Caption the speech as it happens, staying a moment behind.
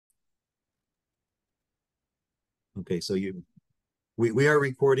Okay, so we are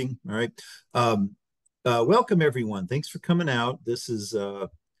recording. All right. Welcome everyone. Thanks for coming out. This is uh,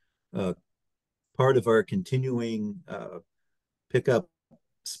 part of our continuing pickup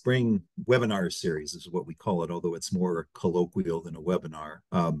spring webinar series is what we call it, although it's more colloquial than a webinar.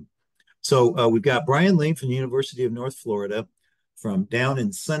 So we've got Brian Lane from the University of North Florida from down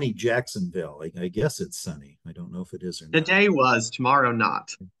in sunny Jacksonville. I guess it's sunny. I don't know if it is or not. Today was, tomorrow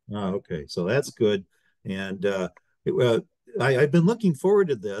not. Oh, okay, so that's good. And it, uh, I've been looking forward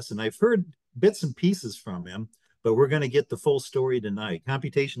to this, and I've heard bits and pieces from him, but we're going to get the full story tonight.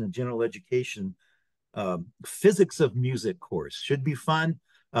 Computation and General Education, Physics of Music course should be fun.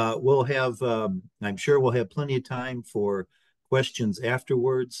 We'll have, I'm sure we'll have plenty of time for questions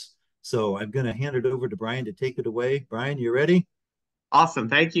afterwards. So I'm going to hand it over to Brian to take it away. Brian, you ready? Awesome.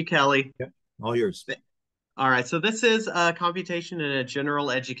 Thank you, Kelly. Yeah. All yours. All right, so this is a computation and a general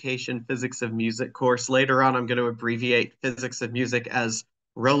education physics of music course. Later on, I'm going to abbreviate physics of music as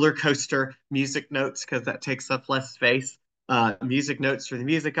roller coaster music notes because that takes up less space. Music notes for the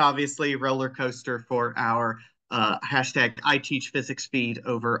music, obviously, roller coaster for our hashtag I Teach Physics feed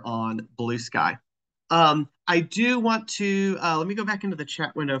over on Blue Sky. I do want to, let me go back into the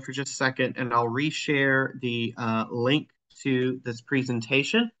chat window for just a second and I'll reshare the link to this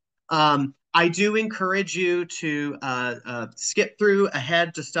presentation. I do encourage you to skip through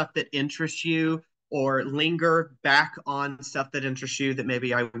ahead to stuff that interests you or linger back on stuff that interests you that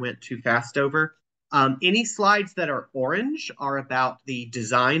maybe I went too fast over. Any slides that are orange are about the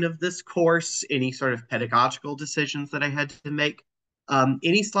design of this course, any sort of pedagogical decisions that I had to make.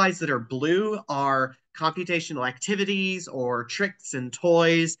 Any slides that are blue are computational activities or tricks and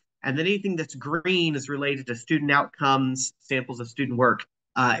toys. And then anything that's green is related to student outcomes, samples of student work.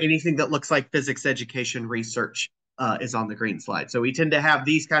 Anything that looks like physics education research is on the green slide. So we tend to have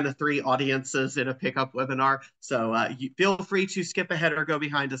these kind of three audiences in a pickup webinar. So you feel free to skip ahead or go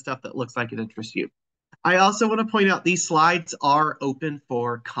behind to stuff that looks like it interests you. I also want to point out these slides are open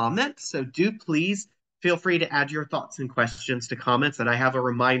for comments. So do please feel free to add your thoughts and questions to comments. And I have a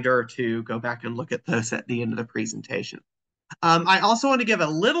reminder to go back and look at those at the end of the presentation. I also want to give a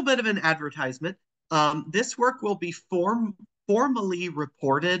little bit of an advertisement. This work will be formally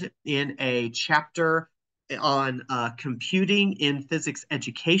reported in a chapter on computing in physics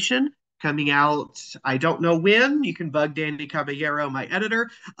education coming out, I don't know when. You can bug Danny Caballero, my editor,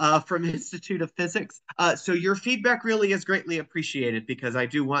 from Institute of Physics. So your feedback really is greatly appreciated because I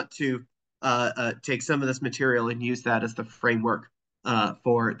do want to take some of this material and use that as the framework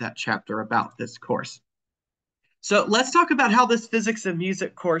for that chapter about this course. So let's talk about how this physics of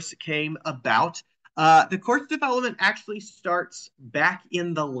music course came about. The course development actually starts back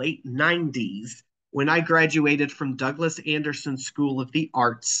in the late 90s when I graduated from Douglas Anderson School of the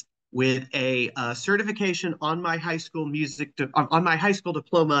Arts with a certification on my high school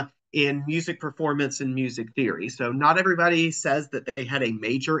diploma in music performance and music theory. So not everybody says that they had a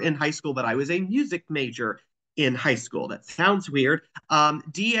major in high school, but I was a music major in high school. That sounds weird.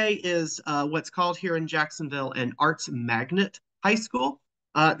 DA is what's called here in Jacksonville an arts magnet high school.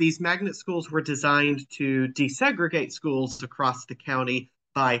 These magnet schools were designed to desegregate schools across the county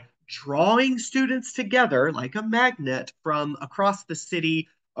by drawing students together like a magnet from across the city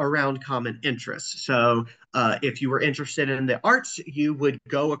around common interests. So if you were interested in the arts, you would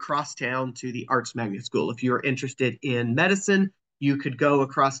go across town to the arts magnet school. If you were interested in medicine, you could go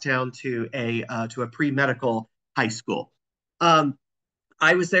across town to a pre-medical high school.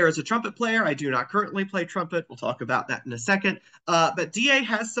 I was there as a trumpet player. I do not currently play trumpet. We'll talk about that in a second. But DA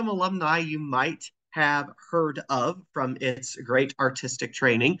has some alumni you might have heard of from its great artistic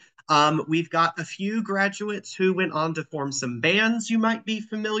training. We've got a few graduates who went on to form some bands you might be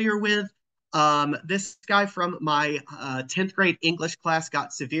familiar with. This guy from my 10th grade English class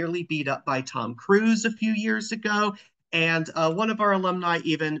got severely beat up by Tom Cruise a few years ago. And one of our alumni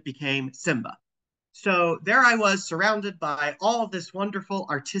even became Simba. So there I was surrounded by all of this wonderful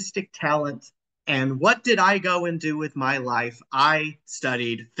artistic talent. And what did I go and do with my life? I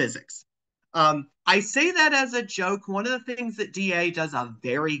studied physics. I say that as a joke. One of the things that DA does a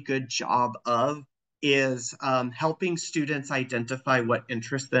very good job of is helping students identify what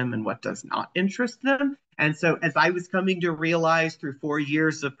interests them and what does not interest them. And so as I was coming to realize through 4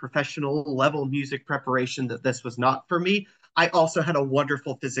 years of professional level music preparation that this was not for me, I also had a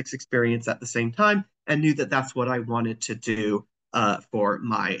wonderful physics experience at the same time and knew that that's what I wanted to do for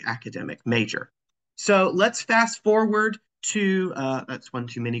my academic major. So let's fast forward to, that's one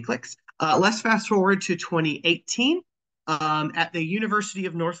too many clicks. Let's fast forward to 2018 at the University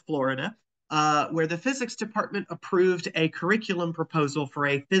of North Florida, where the physics department approved a curriculum proposal for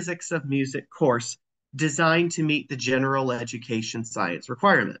a physics of music course designed to meet the general education science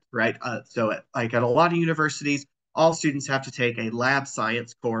requirement, right? Like at a lot of universities, all students have to take a lab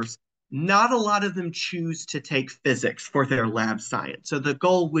science course. Not a lot of them choose to take physics for their lab science. So the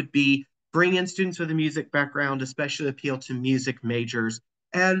goal would be bring in students with a music background, especially appeal to music majors,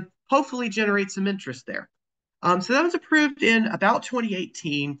 and hopefully generate some interest there. So that was approved in about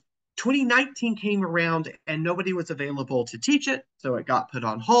 2018. 2019 came around and nobody was available to teach it, so it got put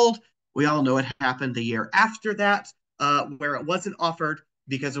on hold. We all know what happened the year after that, where it wasn't offered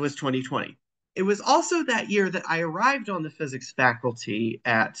because it was 2020. It was also that year that I arrived on the physics faculty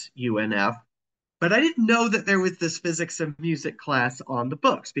at UNF, but I didn't know that there was this physics of music class on the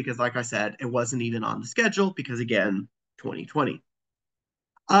books because, like I said, it wasn't even on the schedule because, again, 2020.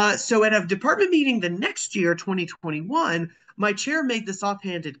 So at a department meeting the next year, 2021, my chair made this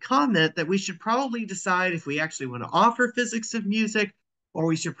offhanded comment that we should probably decide if we actually want to offer physics of music or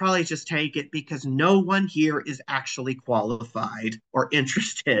we should probably just take it because no one here is actually qualified or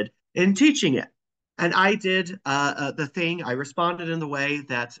interested in teaching it. And I did the thing. I responded in the way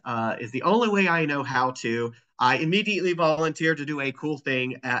that is the only way I know how to. I immediately volunteered to do a cool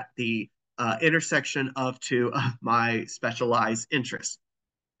thing at the intersection of two of my specialized interests.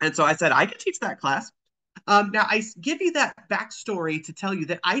 And so I said, I can teach that class. Now, I give you that backstory to tell you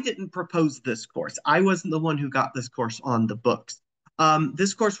that I didn't propose this course. I wasn't the one who got this course on the books.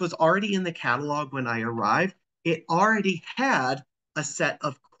 This course was already in the catalog when I arrived. It already had a set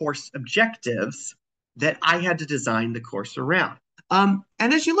of course objectives that I had to design the course around. And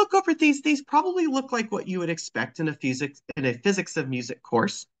as you look over these probably look like what you would expect in a physics of music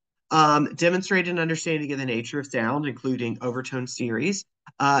course. Demonstrate an understanding of the nature of sound, including overtone series,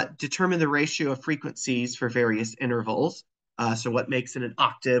 determine the ratio of frequencies for various intervals. So what makes it an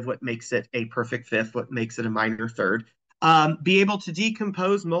octave, what makes it a perfect fifth, what makes it a minor third. Be able to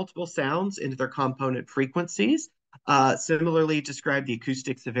decompose multiple sounds into their component frequencies. Similarly, describe the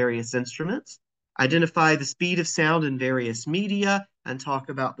acoustics of various instruments. Identify the speed of sound in various media and talk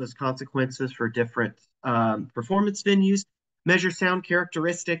about those consequences for different performance venues. Measure sound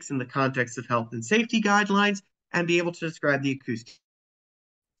characteristics in the context of health and safety guidelines, and be able to describe the acoustics.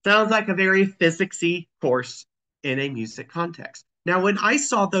 Sounds like a very physicsy course in a music context. Now, when I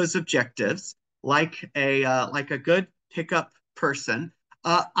saw those objectives, like a good pickup person,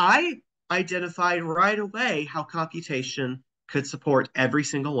 I identified right away how computation could support every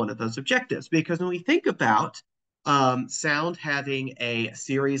single one of those objectives. Because when we think about sound having a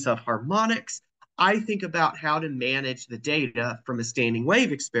series of harmonics, I think about how to manage the data from a standing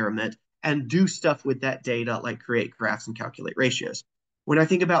wave experiment and do stuff with that data, like create graphs and calculate ratios. When I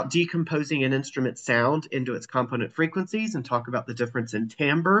think about decomposing an instrument sound into its component frequencies and talk about the difference in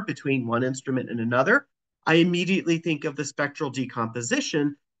timbre between one instrument and another, I immediately think of the spectral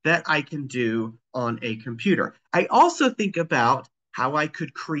decomposition that I can do on a computer. I also think about how I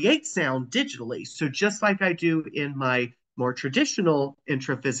could create sound digitally. So just like I do in my more traditional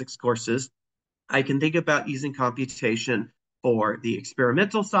introphysics courses, I can think about using computation for the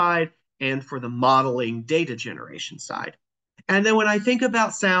experimental side and for the modeling data generation side. And then when I think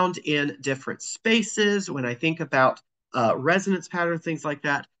about sound in different spaces, when I think about resonance patterns, things like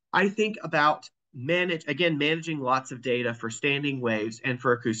that, I think about managing lots of data for standing waves and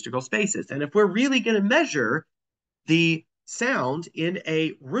for acoustical spaces. And if we're really going to measure the sound in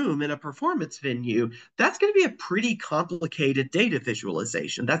a room in a performance venue, that's going to be a pretty complicated data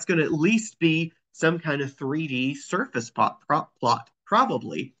visualization. That's going to at least be some kind of 3D surface plot,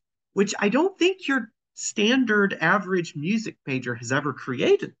 probably, which I don't think your standard average music major has ever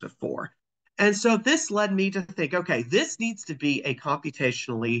created before. And so this led me to think, okay, this needs to be a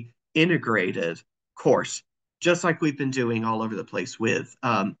computationally integrated course, just like we've been doing all over the place with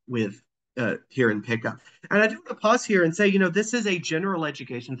here in PICUP. And I do want to pause here and say, this is a general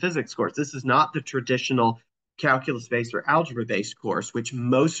education physics course. This is not the traditional calculus-based or algebra-based course, which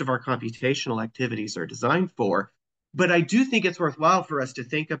most of our computational activities are designed for. But I do think it's worthwhile for us to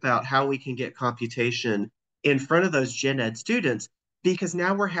think about how we can get computation in front of those gen ed students, because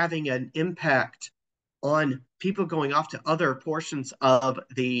now we're having an impact on people going off to other portions of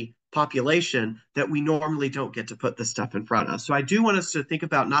the population that we normally don't get to put this stuff in front of. So I do want us to think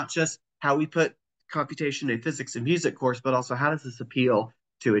about not just how we put computation in physics and music course, but also how does this appeal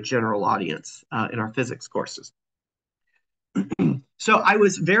to a general audience in our physics courses. So I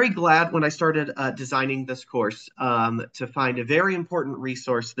was very glad when I started designing this course to find a very important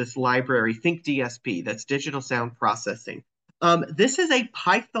resource, this library, Think DSP, that's digital sound processing. This is a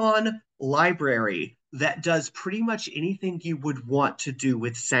Python library that does pretty much anything you would want to do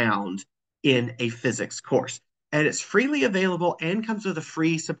with sound in a physics course. and it's freely available and comes with a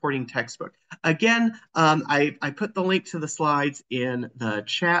free supporting textbook. Again, I put the link to the slides in the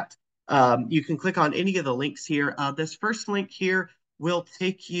chat. You can click on any of the links here. This first link here will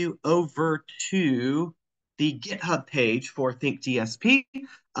take you over to the GitHub page for ThinkDSP.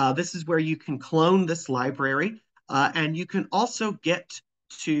 This is where you can clone this library, and you can also get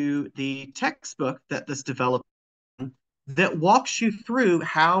to the textbook that this developer that walks you through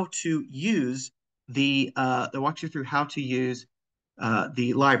how to use the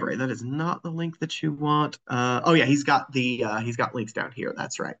library. That is not the link that you want. Oh yeah, he's got links down here.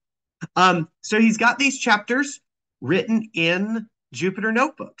 That's right. So he's got these chapters written in Jupyter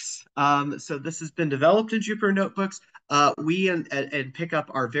Notebooks. So this has been developed in Jupyter Notebooks. We and PICUP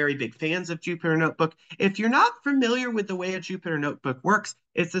are very big fans of Jupyter Notebook. If you're not familiar with the way a Jupyter Notebook works,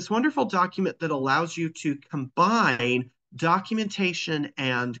 it's this wonderful document that allows you to combine documentation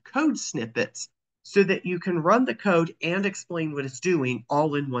and code snippets so that you can run the code and explain what it's doing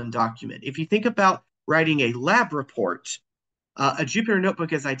all in one document. If you think about writing a lab report, a Jupyter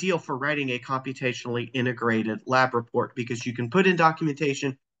Notebook is ideal for writing a computationally integrated lab report because you can put in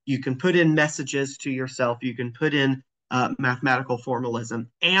documentation, you can put in messages to yourself, you can put in mathematical formalism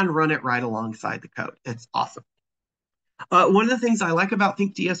and run it right alongside the code. It's awesome. One of the things I like about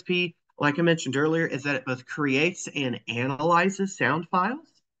ThinkDSP, like I mentioned earlier, is that it both creates and analyzes sound files.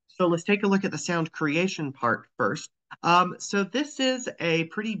 So let's take a look at the sound creation part first. So this is a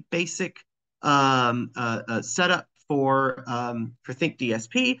pretty basic setup for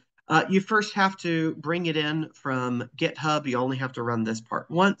ThinkDSP. You first have to bring it in from GitHub. You only have to run this part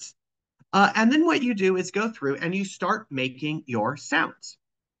once. And then what you do is go through and you start making your sounds.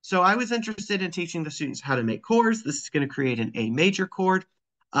 So I was interested in teaching the students how to make chords. This is going to create an A major chord.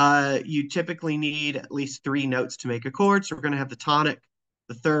 You typically need at least 3 notes to make a chord. So we're going to have the tonic,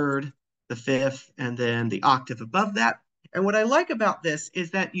 the third, the fifth, and then the octave above that. And what I like about this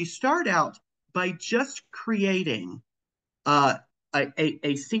is that you start out by just creating uh,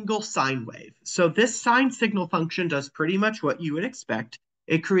 a single sine wave. So this sine signal function does pretty much what you would expect.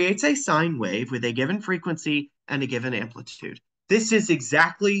 It creates a sine wave with a given frequency and a given amplitude. This is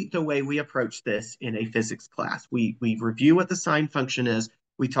exactly the way we approach this in a physics class. We review what the sine function is,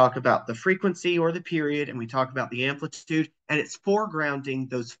 we talk about the frequency or the period, and we talk about the amplitude, and it's foregrounding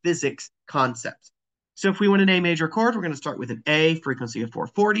those physics concepts. So if we want an A major chord, we're going to start with an A, frequency of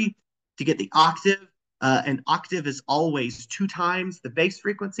 440. To get the octave, an octave is always 2 times the base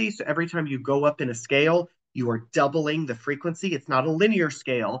frequency. So every time you go up in a scale, you are doubling the frequency. It's not a linear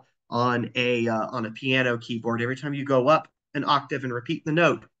scale on a piano keyboard. Every time you go up an octave and repeat the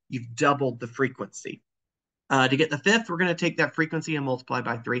note, you've doubled the frequency. To get the fifth, we're going to take that frequency and multiply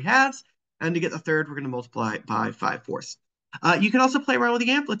by 3/2. And to get the third, we're going to multiply by 5/4. You can also play around with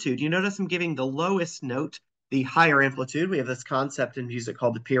the amplitude. You notice I'm giving the lowest note the higher amplitude. We have this concept in music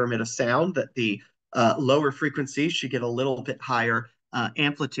called the pyramid of sound, that the lower frequencies should get a little bit higher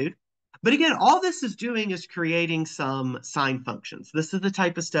amplitude. But again, all this is doing is creating some sine functions. This is the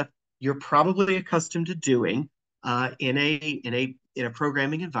type of stuff you're probably accustomed to doing in a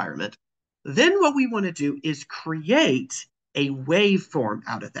programming environment. Then what we want to do is create a waveform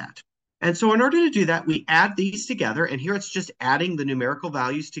out of that. And so in order to do that, we add these together. And here it's just adding the numerical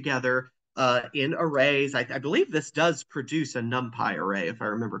values together in arrays. I believe this does produce a NumPy array, if I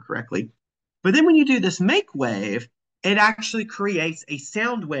remember correctly. But then when you do this make wave, it actually creates a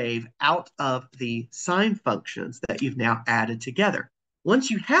sound wave out of the sine functions that you've now added together.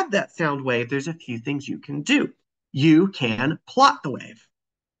 Once you have that sound wave, there's a few things you can do. You can plot the wave.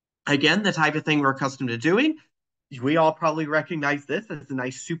 Again, the type of thing we're accustomed to doing. We all probably recognize this as a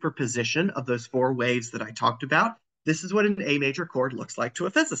nice superposition of those 4 waves that I talked about. This is what an A major chord looks like to a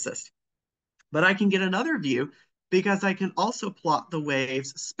physicist. But I can get another view because I can also plot the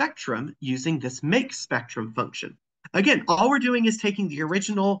wave's spectrum using this make spectrum function. Again, all we're doing is taking the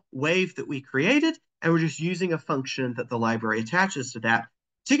original wave that we created, and we're just using a function that the library attaches to that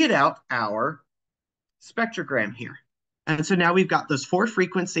to get out our spectrogram here. And so now we've got those 4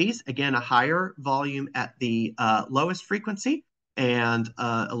 frequencies, again, a higher volume at the lowest frequency and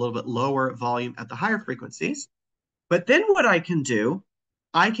a little bit lower volume at the higher frequencies. But then what I can do,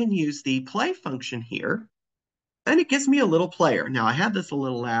 I can use the play function here, and it gives me a little player. Now, I had this a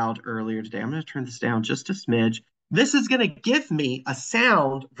little loud earlier today. I'm going to turn this down just a smidge. This is going to give me a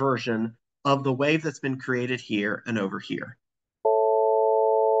sound version of the wave that's been created here and over here.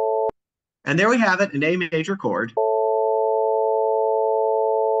 And there we have it, an A major chord.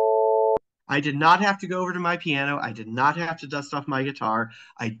 I did not have to go over to my piano. I did not have to dust off my guitar.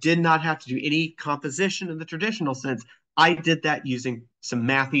 I did not have to do any composition in the traditional sense. I did that using some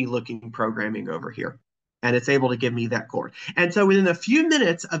mathy looking programming over here. and it's able to give me that chord. And so within a few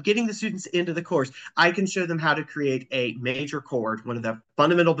minutes of getting the students into the course, I can show them how to create a major chord, one of the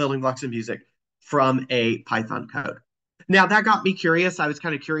fundamental building blocks of music, from a Python code. Now that got me curious. I was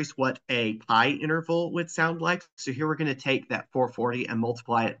kind of curious what a pi interval would sound like. So here we're going to take that 440 and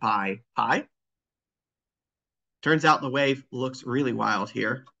multiply it by pi. Turns out the wave looks really wild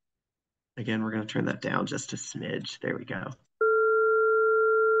here. Again, we're going to turn that down just a smidge. There we go.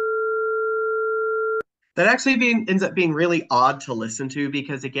 That actually ends up being really odd to listen to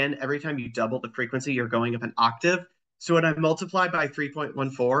because, again, every time you double the frequency, you're going up an octave. So when I multiply by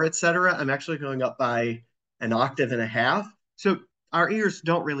 3.14, et cetera, I'm actually going up by an octave and a half. So our ears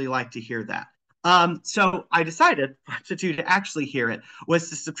don't really like to hear that. So I decided to actually hear it was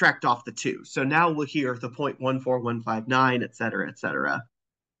to subtract off the 2. So now we'll hear the 0.14159, et cetera, et cetera.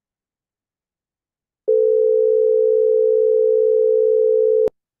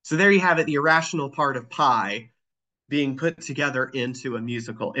 So there you have it, the irrational part of pi being put together into a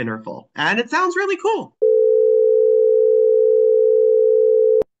musical interval. And it sounds really cool.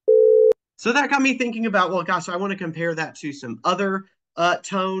 So that got me thinking about, well, gosh, I want to compare that to some other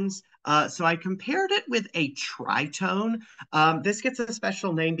tones. So I compared it with a tritone. This gets a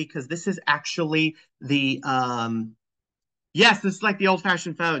special name because this is actually the yes, this is like the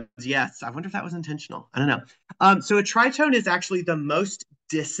old-fashioned phones. Yes, I wonder if that was intentional. I don't know. So a tritone is actually the most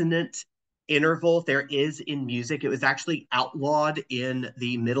dissonant interval there is in music. It was actually outlawed in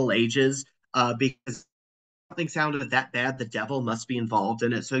the Middle Ages because something sounded that bad, the devil must be involved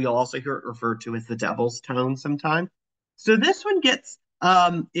in it. So you'll also hear it referred to as the devil's tone sometime. So this one gets,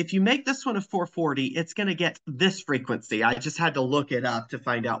 if you make this one a 440, it's going to get this frequency. I just had to look it up to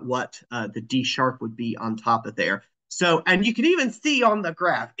find out what the D sharp would be on top of there. So, and you can even see on the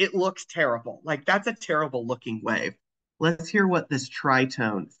graph, it looks terrible. Like that's a terrible looking wave. Let's hear what this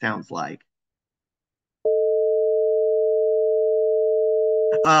tritone sounds like.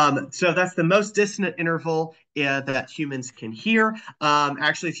 So that's the most dissonant interval that humans can hear.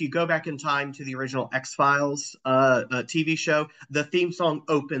 Actually, if you go back in time to the original X-Files TV show, the theme song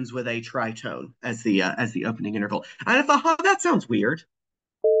opens with a tritone as the opening interval. And I thought, oh, that sounds weird.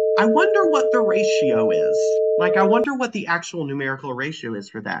 I wonder what the ratio is. Like, I wonder what the actual numerical ratio is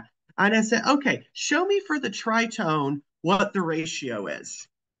for that. And I said, okay, show me for the tritone what the ratio is.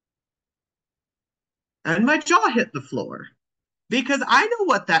 And my jaw hit the floor because I know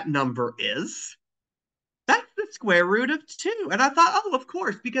what that number is. That's the square root of 2. And I thought, oh, of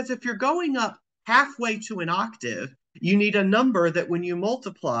course, because if you're going up halfway to an octave, you need a number that when you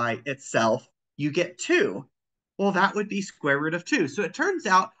multiply itself, you get 2. Well, that would be square root of 2. So it turns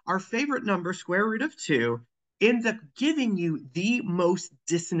out our favorite number, square root of 2, ends up giving you the most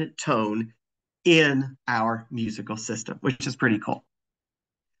dissonant tone in our musical system, which is pretty cool.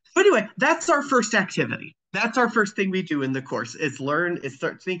 But anyway, that's our first activity. That's our first thing we do in the course is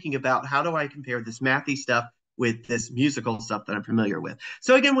start thinking about how do I compare this mathy stuff with this musical stuff that I'm familiar with.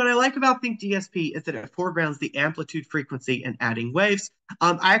 So again, what I like about Think DSP is that it foregrounds the amplitude, frequency, and adding waves.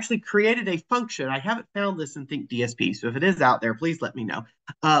 I actually created a function. I haven't found this in Think DSP, so if it is out there, please let me know,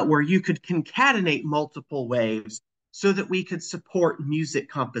 where you could concatenate multiple waves so that we could support music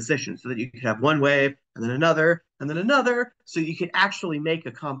composition, so that you could have one wave and then another and then another, so you could actually make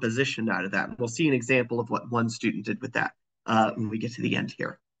a composition out of that. And we'll see an example of what one student did with that when we get to the end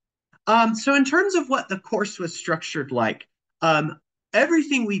here. So in terms of what the course was structured like,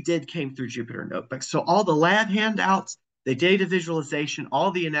 everything we did came through Jupyter Notebooks. So all the lab handouts, the data visualization,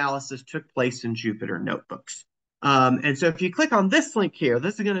 all the analysis took place in Jupyter Notebooks. And so if you click on this link here,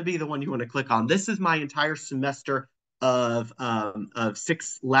 this is going to be the one you want to click on. This is my entire semester of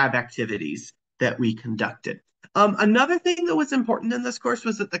 6 lab activities that we conducted. Another thing that was important in this course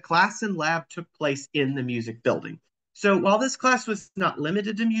was that the class and lab took place in the music building. So while this class was not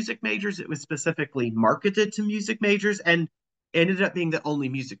limited to music majors, it was specifically marketed to music majors and ended up being that only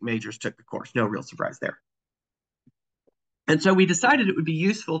music majors took the course. No real surprise there. And so we decided it would be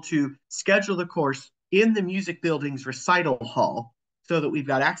useful to schedule the course in the music building's recital hall so that we've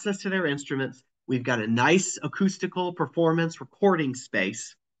got access to their instruments. We've got a nice acoustical performance recording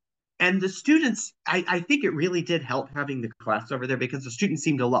space. And the students, I think it really did help having the class over there because the students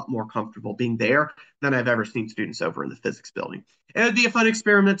seemed a lot more comfortable being there than I've ever seen students over in the physics building. It would be a fun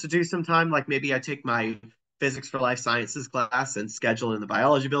experiment to do sometime, like maybe I take my physics for life sciences class and schedule in the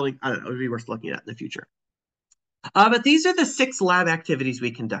biology building. I don't know, it would be worth looking at in the future. But these are the 6 lab activities we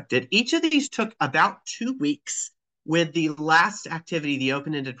conducted. Each of these took about 2 weeks, with the last activity, the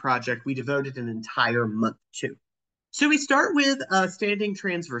open-ended project, we devoted an entire month to. So we start with a standing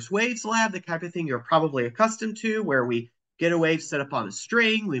transverse waves lab, the type of thing you're probably accustomed to, where we get a wave set up on a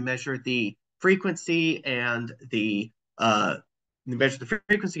string, we measure the frequency and measure the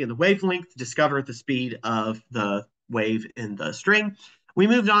frequency and the wavelength, discover the speed of the wave in the string. We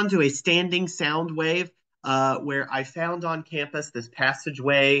moved on to a standing sound wave, where I found on campus this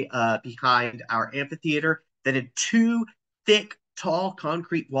passageway behind our amphitheater that had two thick, tall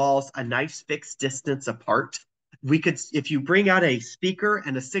concrete walls, a nice fixed distance apart. We could, if you bring out a speaker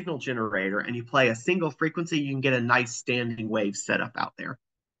and a signal generator and you play a single frequency, you can get a nice standing wave set up out there.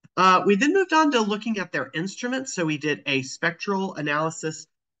 We then moved on to looking at their instruments. So we did a spectral analysis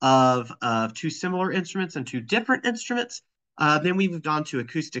of two similar instruments and two different instruments. Then we moved on to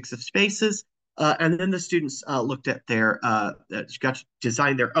acoustics of spaces. And then the students looked at got to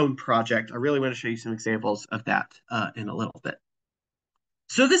design their own project. I really want to show you some examples of that in a little bit.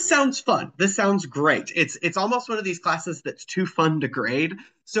 So this sounds fun. This sounds great. It's almost one of these classes that's too fun to grade.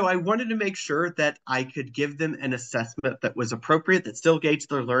 So I wanted to make sure that I could give them an assessment that was appropriate, that still gauged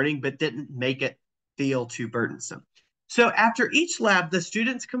their learning, but didn't make it feel too burdensome. So after each lab, the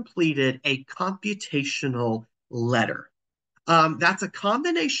students completed a computational letter. That's a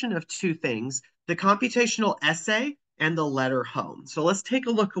combination of two things, the computational essay and the letter home. So let's take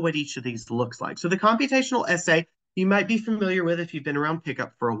a look at what each of these looks like. So the computational essay you might be familiar with if you've been around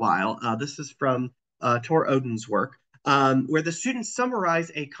PICUP for a while. This is from Tor Oden's work, where the students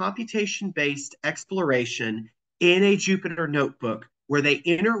summarize a computation-based exploration in a Jupyter notebook where they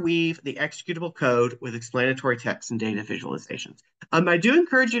interweave the executable code with explanatory text and data visualizations. I do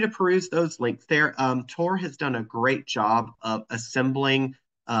encourage you to peruse those links there. Tor has done a great job of assembling,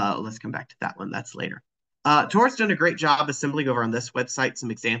 let's come back to that one, that's later. Tor's done a great job assembling over on this website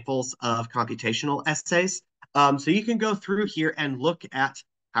some examples of computational essays. So you can go through here and look at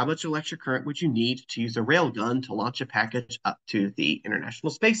how much electric current would you need to use a railgun to launch a package up to the International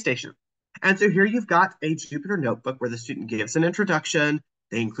Space Station. And so here you've got a Jupyter notebook where the student gives an introduction,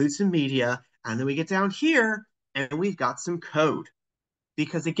 they include some media, and then we get down here and we've got some code.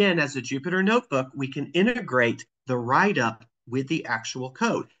 Because again, as a Jupyter notebook, we can integrate the write-up with the actual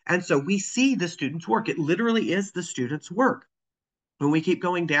code. And so we see the student's work. It literally is the student's work. When we keep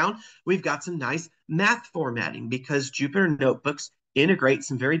going down, we've got some nice math formatting because Jupyter notebooks integrate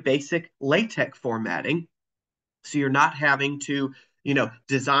some very basic LaTeX formatting. So you're not having to,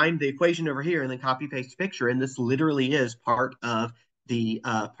 design the equation over here and then copy paste picture. And this literally is part of the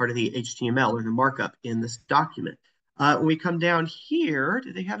HTML or the markup in this document. When we come down here,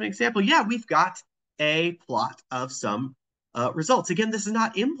 do they have an example? Yeah, we've got a plot of some results. Again, this is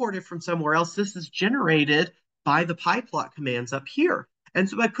not imported from somewhere else. This is generated by the PyPlot commands up here. And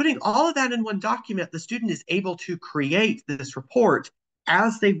so by putting all of that in one document, the student is able to create this report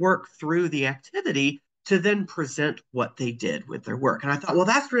as they work through the activity to then present what they did with their work. And I thought, well,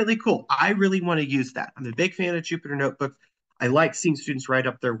 that's really cool. I really want to use that. I'm a big fan of Jupyter Notebooks. I like seeing students write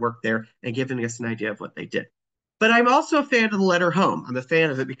up their work there and giving us an idea of what they did. But I'm also a fan of the letter home. I'm a fan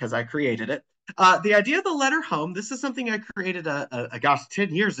of it because I created it. The idea of the letter home, this is something I created, gosh,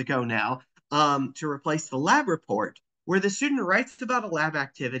 10 years ago now, to replace the lab report, where the student writes about a lab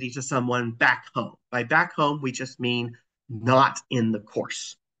activity to someone back home. By back home, we just mean not in the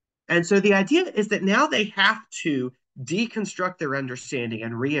course. And so the idea is that now they have to deconstruct their understanding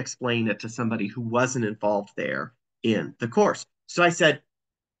and re-explain it to somebody who wasn't involved there in the course. So I said,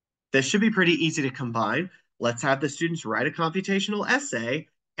 this should be pretty easy to combine. Let's have the students write a computational essay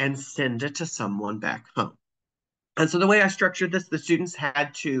and send it to someone back home. And so the way I structured this, the students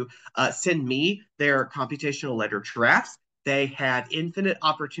had to send me their computational letter drafts. They had infinite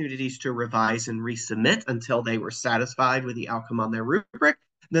opportunities to revise and resubmit until they were satisfied with the outcome on their rubric.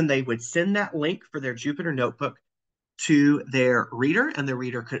 Then they would send that link for their Jupyter notebook to their reader, and the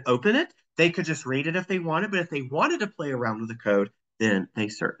reader could open it. They could just read it if they wanted, but if they wanted to play around with the code, then they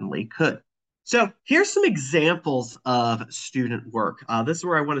certainly could. So here's some examples of student work. This is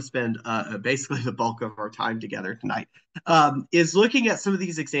where I want to spend basically the bulk of our time together tonight, is looking at some of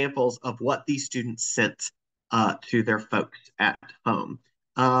these examples of what these students sent to their folks at home.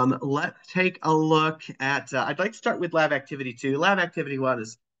 Let's take a look at, I'd like to start with lab activity 2. Lab activity 1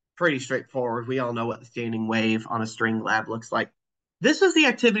 is pretty straightforward. We all know what the standing wave on a string lab looks like. This was the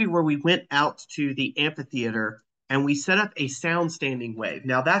activity where we went out to the amphitheater and we set up a sound standing wave.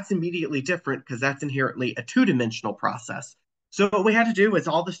 Now that's immediately different because that's inherently a two-dimensional process. So what we had to do is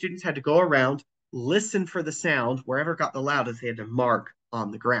all the students had to go around, listen for the sound, wherever it got the loudest, they had to mark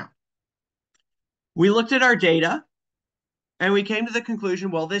on the ground. We looked at our data and we came to the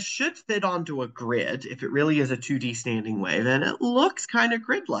conclusion, well, this should fit onto a grid if it really is a 2D standing wave, and it looks kind of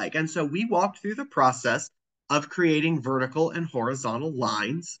grid-like. And so we walked through the process of creating vertical and horizontal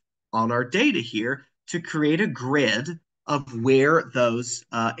lines on our data here to create a grid of where those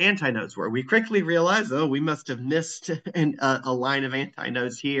antinodes were. We quickly realized, oh, we must have missed a line of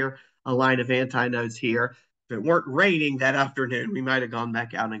antinodes here, a line of antinodes here. If it weren't raining that afternoon, we might have gone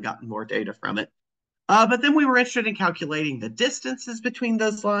back out and gotten more data from it. But then we were interested in calculating the distances between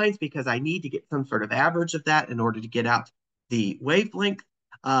those lines because I need to get some sort of average of that in order to get out the wavelength.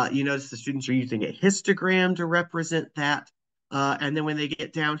 You notice the students are using a histogram to represent that. And then when they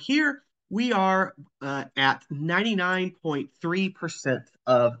get down here, we are at 99.3%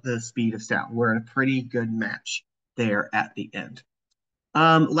 of the speed of sound. We're in a pretty good match there at the end.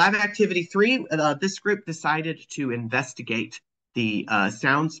 Lab activity 3, this group decided to investigate the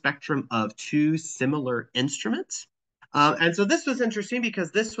sound spectrum of two similar instruments. And so this was interesting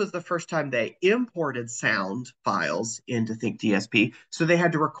because this was the first time they imported sound files into ThinkDSP. So they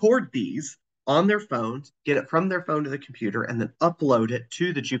had to record these on their phones, get it from their phone to the computer, and then upload it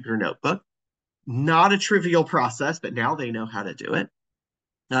to the Jupyter Notebook. Not a trivial process, but now they know how to do it.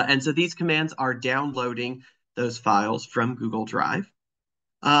 And so these commands are downloading those files from Google Drive.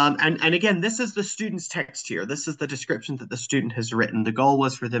 And again, this is the student's text here. This is the description that the student has written. The goal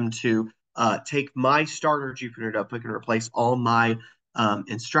was for them to take my starter Jupyter Notebook and replace all my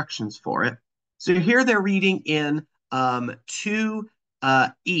instructions for it. So here they're reading in two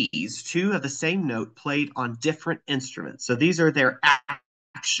E's, two of the same note played on different instruments. So these are their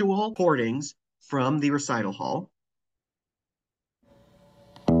actual recordings from the recital hall.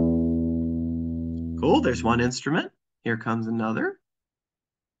 Cool, there's one instrument. Here comes another.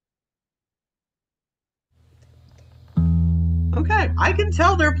 Okay, I can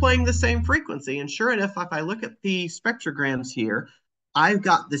tell they're playing the same frequency. And sure enough, if I look at the spectrograms here, I've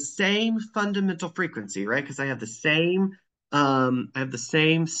got the same fundamental frequency, right? Because I have the same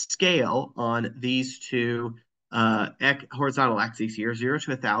scale on these two horizontal axes here, 0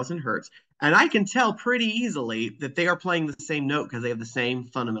 to 1,000 hertz. And I can tell pretty easily that they are playing the same note because they have the same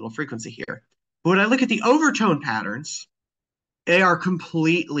fundamental frequency here. But when I look at the overtone patterns, they are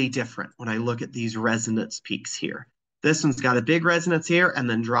completely different when I look at these resonance peaks here. This one's got a big resonance here and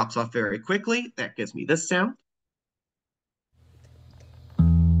then drops off very quickly. That gives me this sound.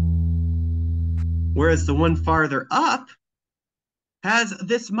 Whereas the one farther up has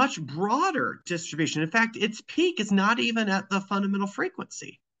this much broader distribution. In fact, its peak is not even at the fundamental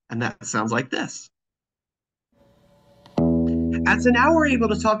frequency. And that sounds like this. And so now we're able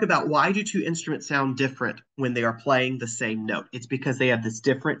to talk about why do two instruments sound different when they are playing the same note? It's because they have this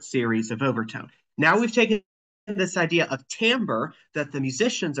different series of overtone. Now we've taken this idea of timbre that the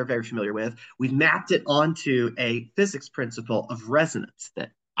musicians are very familiar with. We've mapped it onto a physics principle of resonance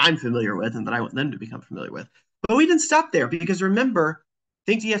that I'm familiar with and that I want them to become familiar with. But we didn't stop there because remember,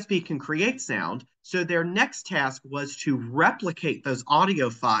 ThinkDSP can create sound. So their next task was to replicate those audio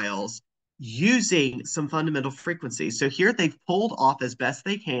files using some fundamental frequencies. So here they've pulled off as best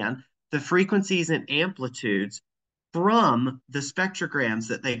they can the frequencies and amplitudes from the spectrograms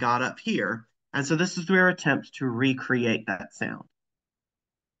that they got up here. And so this is their attempt to recreate that sound.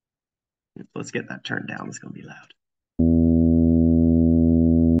 Let's get that turned down. It's going to be loud.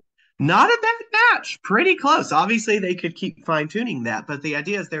 Not a bad match. Pretty close. Obviously, they could keep fine-tuning that, but the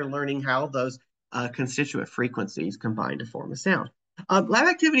idea is they're learning how those constituent frequencies combine to form a sound. Lab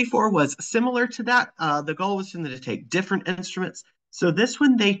activity 4 was similar to that. The goal was for them to take different instruments. So this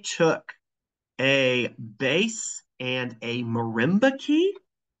one, they took a bass and a marimba key.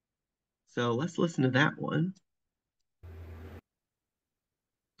 So let's listen to that one.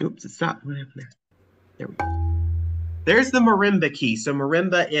 Oops, it stopped. What happened there? There we go. There's the marimba key. So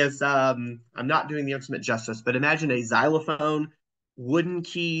marimba is, I'm not doing the instrument justice, but imagine a xylophone, wooden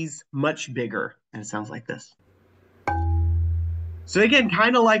keys, much bigger. And it sounds like this. So again,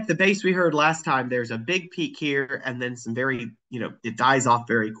 kind of like the bass we heard last time, there's a big peak here and then some very, it dies off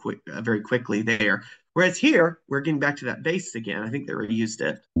very quickly there. Whereas here, we're getting back to that bass again. I think they reused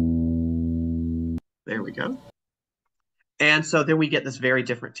it. There we go. And so then we get this very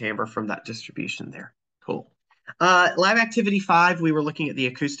different timbre from that distribution there. Cool. Lab activity 5, we were looking at the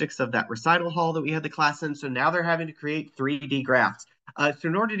acoustics of that recital hall that we had the class in. So now they're having to create 3D graphs. So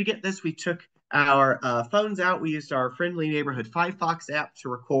in order to get this, we took our phones out. We used our friendly neighborhood Firefox app to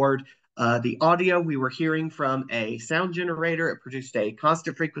record the audio we were hearing from a sound generator. It produced a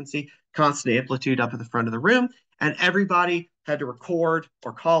constant frequency, constant amplitude up at the front of the room. And everybody had to record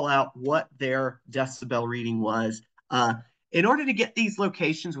or call out what their decibel reading was. In order to get these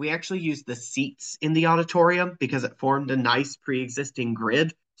locations, we actually used the seats in the auditorium because it formed a nice pre-existing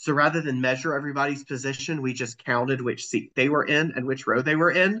grid. So rather than measure everybody's position, we just counted which seat they were in and which row they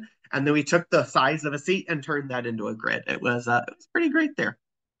were in. And then we took the size of a seat and turned that into a grid. It was pretty great there.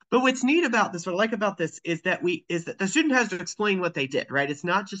 But what's neat about this, what I like about this, is that the student has to explain what they did, right? It's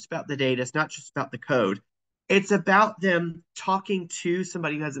not just about the data, it's not just about the code. It's about them talking to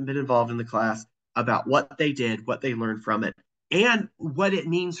somebody who hasn't been involved in the class about what they did, what they learned from it, and what it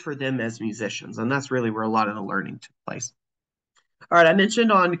means for them as musicians. And that's really where a lot of the learning took place. All right, I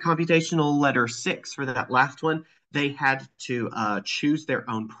mentioned on computational letter 6 for that last one, they had to choose their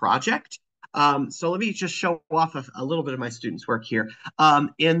own project. So let me just show off a little bit of my students' work here.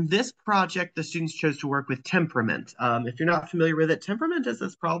 In this project, the students chose to work with temperament. If you're not familiar with it, temperament is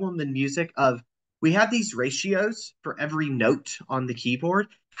this problem in music of we have these ratios for every note on the keyboard.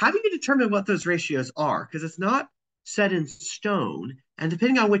 How do you determine what those ratios are? Because it's not set in stone. And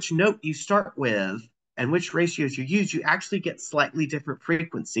depending on which note you start with, and which ratios you use, you actually get slightly different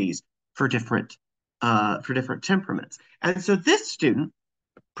frequencies for different temperaments. And so this student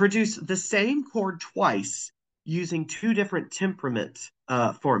produced the same chord twice using two different temperament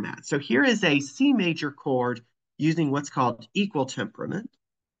formats. So here is a C major chord using what's called equal temperament.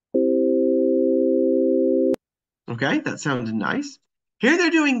 Okay, that sounded nice. Here they're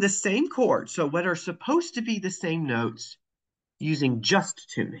doing the same chord, so what are supposed to be the same notes using just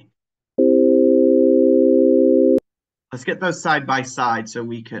tuning. Let's get those side by side so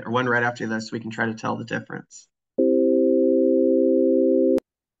we can, or one right after this, so we can try to tell the difference.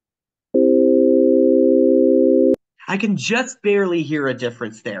 I can just barely hear a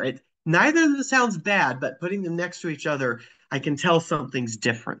difference there. Neither of them sounds bad, but putting them next to each other, I can tell something's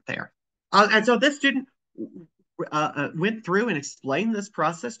different there. And so this student went through and explained this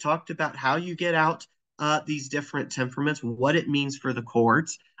process, talked about how you get out these different temperaments, what it means for the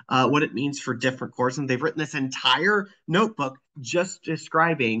chords, what it means for different chords. And they've written this entire notebook just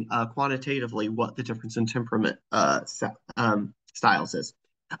describing quantitatively what the difference in temperament styles is.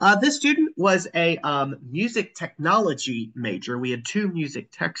 This student was a music technology major. We had two music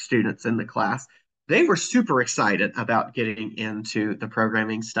tech students in the class. They were super excited about getting into the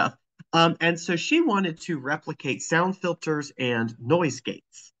programming stuff. And so she wanted to replicate sound filters and noise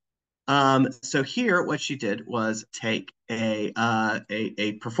gates. So here, what she did was take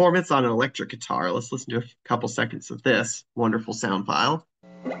a performance on an electric guitar. Let's listen to a couple seconds of this wonderful sound file.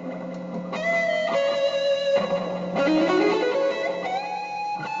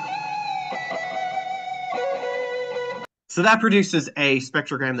 So that produces a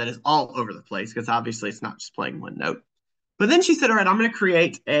spectrogram that is all over the place because obviously it's not just playing one note. But then she said, all right, I'm going to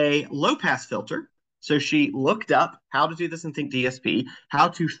create a low pass filter. So she looked up how to do this in Think DSP, how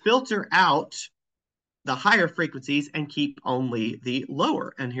to filter out the higher frequencies and keep only the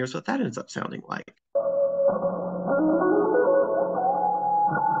lower. And here's what that ends up sounding like.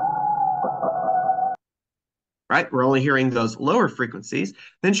 Right, we're only hearing those lower frequencies.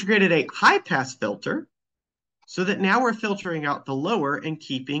 Then she created a high pass filter so that now we're filtering out the lower and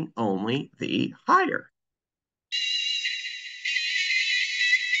keeping only the higher.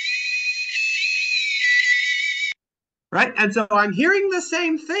 Right, and so I'm hearing the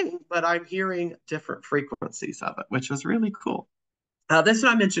same thing, but I'm hearing different frequencies of it, which was really cool. This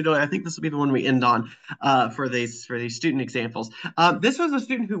one I mentioned earlier. I think this will be the one we end on for these student examples. This was a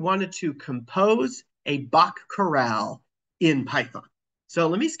student who wanted to compose a Bach chorale in Python. So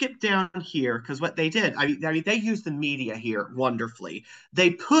let me skip down here because what they did, I mean, they used the media here wonderfully. They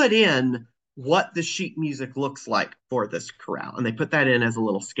put in what the sheet music looks like for this chorale, and they put that in as a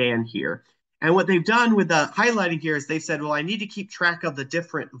little scan here. And what they've done with the highlighting here is they said, well, I need to keep track of the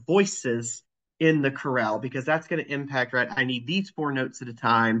different voices in the chorale because that's going to impact, right? I need these four notes at a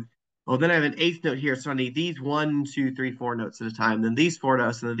time. Well, then I have an eighth note here, so I need these 1, 2, 3, 4 notes at a time, then these four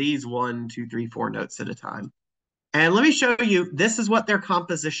notes, and then these 1, 2, 3, 4 notes at a time. And let me show you, this is what their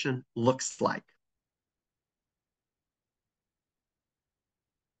composition looks like.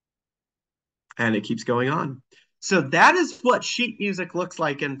 And it keeps going on. So that is what sheet music looks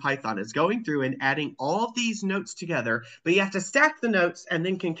like in Python. It's going through and adding all of these notes together, but you have to stack the notes and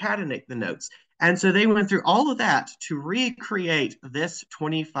then concatenate the notes. And so they went through all of that to recreate this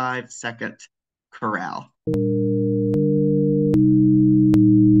 25-second chorale.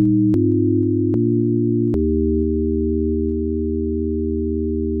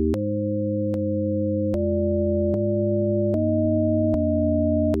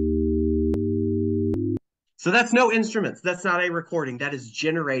 So that's no instruments. That's not a recording. That is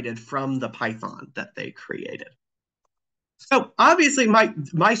generated from the Python that they created. So obviously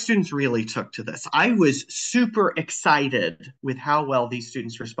my students really took to this. I was super excited with how well these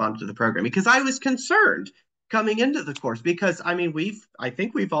students responded to the program because I was concerned coming into the course because I mean I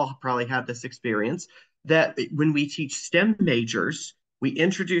think we've all probably had this experience that when we teach STEM majors, we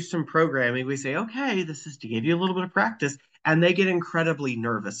introduce some programming, we say, okay, this is to give you a little bit of practice. and they get incredibly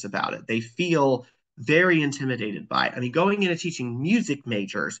nervous about it. They feel very intimidated by it. I mean, going into teaching music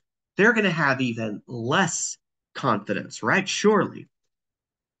majors, they're going to have even less confidence, right? Surely.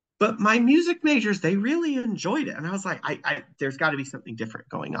 But my music majors, they really enjoyed it. And I was like, there's got to be something different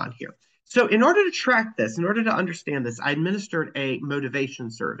going on here. So, in order to track this, in order to understand this, I administered a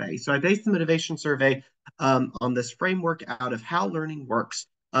motivation survey. So, I based the motivation survey on this framework out of how learning works.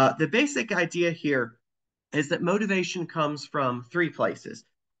 The basic idea here is that motivation comes from three places.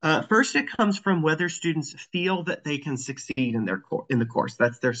 First, it comes from whether students feel that they can succeed in in the course.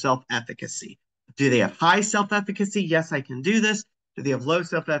 That's their self-efficacy. Do they have high self-efficacy? Yes, I can do this. Do they have low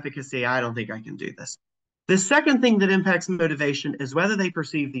self-efficacy? I don't think I can do this. The second thing that impacts motivation is whether they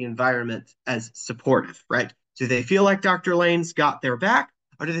perceive the environment as supportive, right? Do they feel like Dr. Lane's got their back,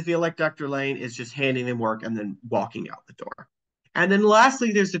 or do they feel like Dr. Lane is just handing them work and then walking out the door? And then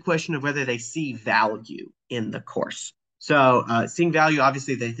lastly, there's the question of whether they see value in the course. So, seeing value,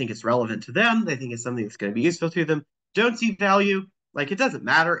 obviously, they think it's relevant to them. They think it's something that's going to be useful to them. Don't see value, like it doesn't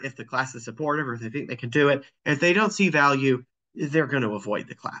matter if the class is supportive or if they think they can do it. If they don't see value, they're going to avoid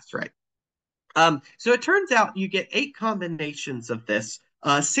the class, right? So it turns out you get 8 combinations of this.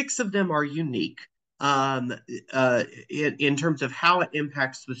 6 of them are unique um, in terms of how it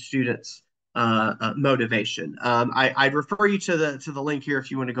impacts the students' motivation. I'd refer you to the link here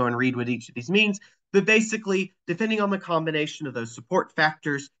if you want to go and read what each of these means. But basically, depending on the combination of those support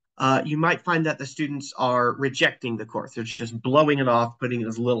factors, you might find that the students are rejecting the course. They're just blowing it off, putting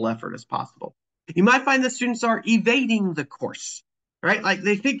as little effort as possible. You might find that students are evading the course, right? Like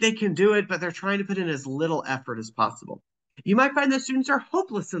they think they can do it, but they're trying to put in as little effort as possible. You might find that students are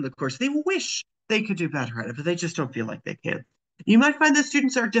hopeless in the course. They wish they could do better at it, but they just don't feel like they can. You might find that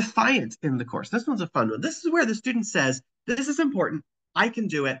students are defiant in the course. This one's a fun one. This is where the student says, this is important. I can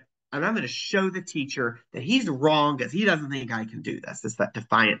do it. And I'm going to show the teacher that he's wrong because he doesn't think I can do this. It's that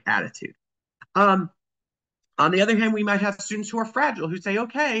defiant attitude. Um, on the other hand, we might have students who are fragile who say,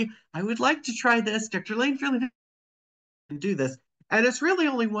 okay, I would like to try this. Dr. Lane really can do this. And it's really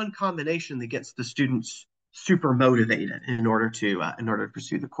only one combination that gets the students super motivated in order to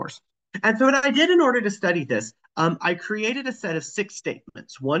pursue the course. And so what I did in order to study this, I created a set of 6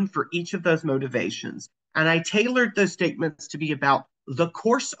 statements, one for each of those motivations. And I tailored those statements to be about the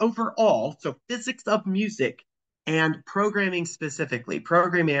course overall, so physics of music and programming specifically,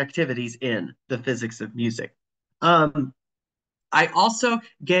 programming activities in the physics of music. Um, I also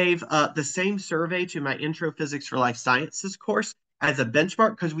gave the same survey to my Intro Physics for Life Sciences course as a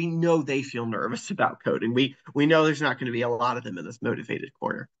benchmark because we know they feel nervous about coding. We know there's not going to be a lot of them in this motivated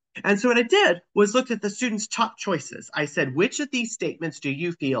quarter. And so what I did was looked at the students' top choices. I said, which of these statements do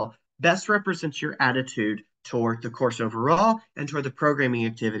you feel best represents your attitude toward the course overall and toward the programming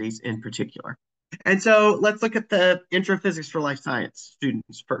activities in particular? And so let's look at the Intro Physics for Life Science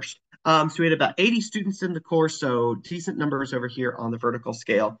students first. So we had about 80 students in the course, so decent numbers over here on the vertical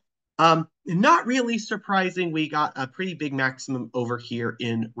scale. Not really surprising, we got a pretty big maximum over here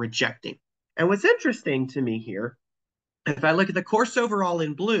in rejecting. And what's interesting to me here, if I look at the course overall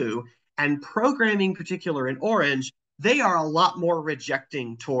in blue and programming particular in orange, they are a lot more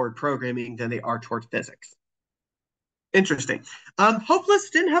rejecting toward programming than they are toward physics. Interesting.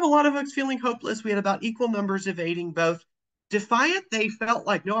 Hopeless didn't have a lot of folks feeling hopeless. We had about equal numbers evading both. Defiant, they felt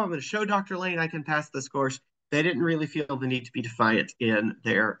like, no, I'm going to show Dr. Lane I can pass this course. They didn't really feel the need to be defiant in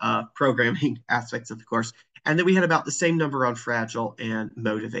their programming aspects of the course. And then we had about the same number on fragile and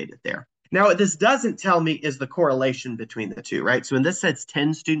motivated there. Now, what this doesn't tell me is the correlation between the two, right? So when this says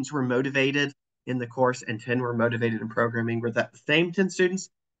 10 students were motivated in the course and 10 were motivated in programming, were that the same 10 students?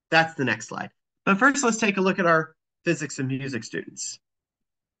 That's the next slide. But first, let's take a look at our physics and music students.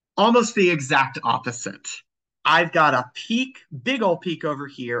 Almost the exact opposite. I've got a peak, big old peak over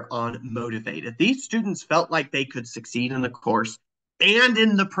here on motivated. These students felt like they could succeed in the course and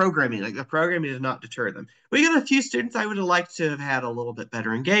in the programming. Like the programming did not deter them. We got a few students I would have liked to have had a little bit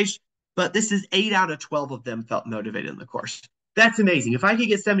better engaged, but this is 8 out of 12 of them felt motivated in the course. That's amazing. If I could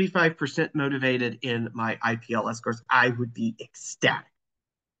get 75% motivated in my IPLS course, I would be ecstatic.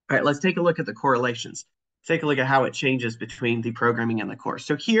 All right, let's take a look at the correlations. Take a look at how it changes between the programming and the course.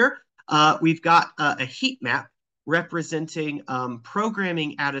 So here we've got a heat map representing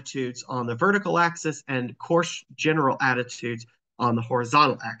programming attitudes on the vertical axis and course general attitudes on the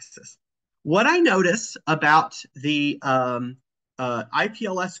horizontal axis. What I notice about the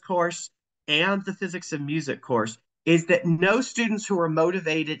IPLS course and the physics of music course is that no students who are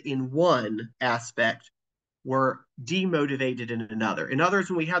motivated in one aspect were demotivated in another. In other words,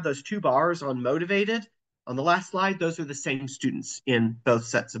 when we have those 2 bars on motivated on the last slide, those are the same students in both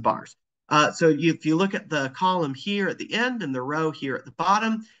sets of bars. if you look at the column here at the end and the row here at the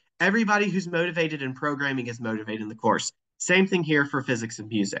bottom, everybody who's motivated in programming is motivated in the course. Same thing here for physics and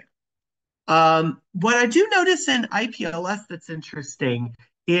music. What I do notice in IPLS that's interesting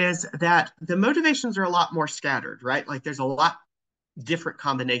is that the motivations are a lot more scattered, right? Like there's a lot different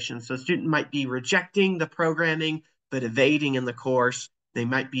combinations. So a student might be rejecting the programming, but evading in the course. They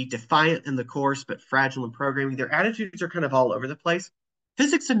might be defiant in the course, but fragile in programming. Their attitudes are kind of all over the place.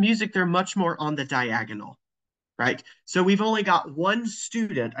 Physics and music, they're much more on the diagonal, right? So we've only got one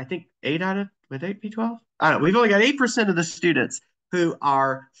student, I think 8 out of, would 8 be 12? I don't know. We've only got 8% of the students who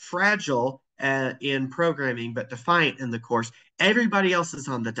are fragile in programming, but defiant in the course. Everybody else is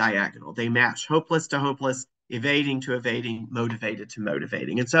on the diagonal. They match hopeless to hopeless, evading to evading, motivated to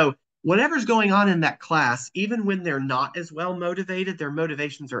motivating. And so whatever's going on in that class, even when they're not as well motivated, their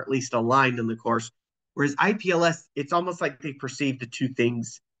motivations are at least aligned in the course. Whereas IPLS, it's almost like they perceive the two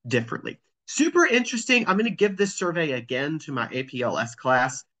things differently. Super interesting. I'm going to give this survey again to my APLS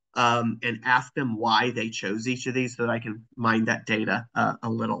class and ask them why they chose each of these so that I can mine that data a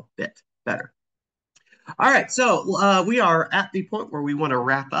little bit better. All right, so we are at the point where we want to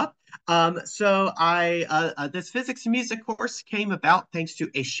wrap up. This physics and music course came about thanks to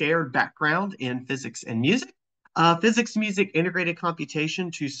a shared background in physics and music. Physics and music integrated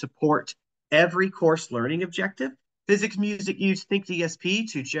computation to support every course learning objective. Physics music used ThinkDSP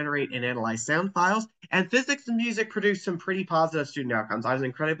to generate and analyze sound files, and physics and music produced some pretty positive student outcomes. I was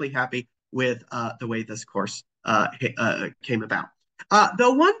incredibly happy with the way this course came about.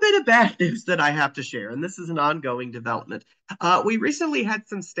 The one bit of bad news that I have to share, and this is an ongoing development, we recently had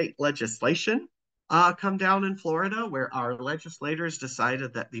some state legislation come down in Florida where our legislators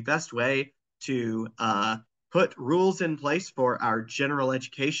decided that the best way to put rules in place for our general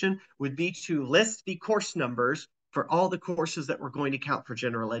education would be to list the course numbers for all the courses that we're going to count for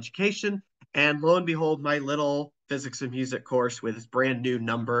general education. And lo and behold, my little physics and music course with its brand new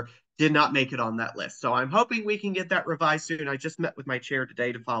number did not make it on that list. So I'm hoping we can get that revised soon. I just met with my chair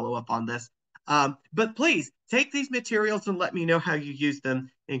today to follow up on this. But please take these materials and let me know how you use them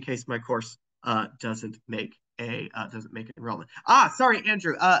in case my course doesn't make enrollment. Sorry,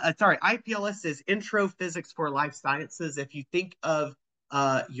 Andrew. Sorry, IPLS is Intro Physics for Life Sciences. If you think of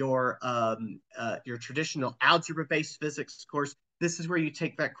your traditional algebra-based physics course, this is where you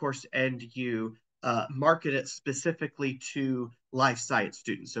take that course and you market it specifically to life science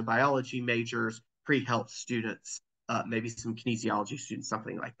students. So biology majors, pre-health students, maybe some kinesiology students,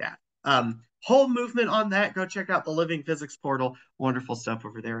 something like that. Whole movement on that. Go check out the Living Physics portal. Wonderful stuff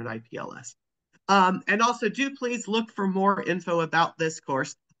over there at IPLS. And also do please look for more info about this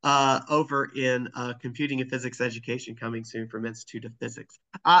course over in Computing and Physics Education coming soon from Institute of Physics.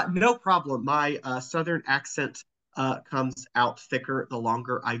 No problem. My Southern accent comes out thicker the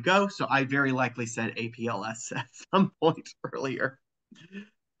longer I go, so I very likely said APLS at some point earlier.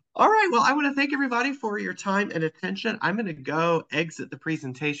 All right, well, I want to thank everybody for your time and attention. I'm going to go exit the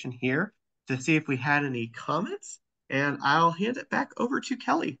presentation here to see if we had any comments, and I'll hand it back over to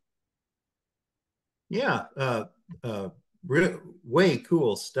Kelly. Yeah, way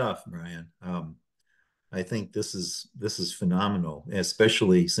cool stuff, Brian. I think this is phenomenal,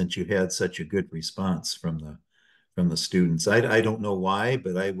 especially since you had such a good response from the students. I don't know why,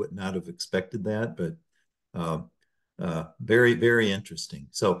 but I would not have expected that. But uh, very, very interesting.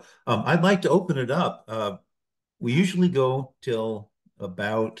 So I'd like to open it up. We usually go till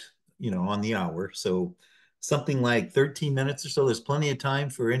about, on the hour. So something like 13 minutes or so. There's plenty of time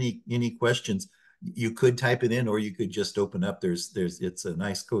for any questions. You could type it in or you could just open up. It's a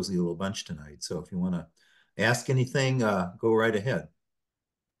nice cozy little bunch tonight. So if you want to ask anything, go right ahead.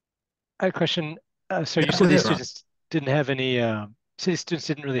 I had a question. So you Yeah, go said these ahead, Ron. students didn't have any, so these students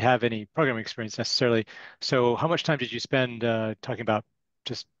didn't really have any programming experience necessarily. So how much time did you spend talking about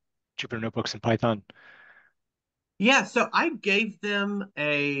just Jupyter Notebooks and Python? Yeah, so I gave them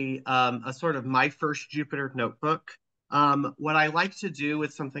a sort of my first Jupyter notebook. What I like to do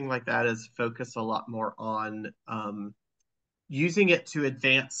with something like that is focus a lot more on using it to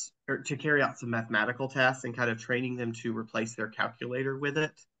advance or to carry out some mathematical tasks and kind of training them to replace their calculator with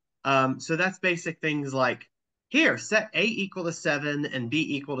it. So that's basic things like here, set A equal to 7 and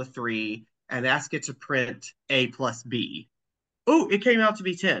B equal to 3 and ask it to print A plus B. Oh, it came out to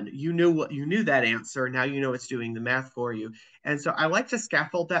be 10. You knew that answer. Now you know it's doing the math for you. And so I like to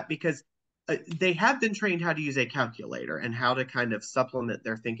scaffold that because they have been trained how to use a calculator and how to kind of supplement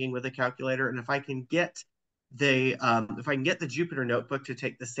their thinking with a calculator. And if I can get the Jupyter notebook to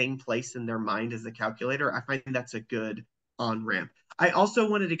take the same place in their mind as the calculator, I find that's a good on ramp. I also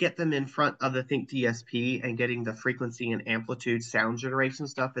wanted to get them in front of the Think DSP and getting the frequency and amplitude sound generation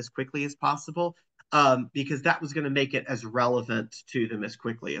stuff as quickly as possible, because that was going to make it as relevant to them as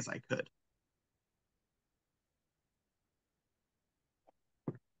quickly as I could.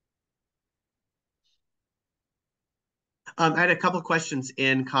 I had a couple questions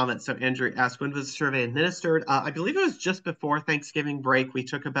in comments. So Andrew asked, when was the survey administered? I believe it was just before Thanksgiving break. We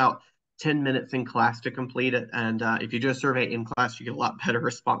took about 10 minutes in class to complete it. And if you do a survey in class, you get a lot better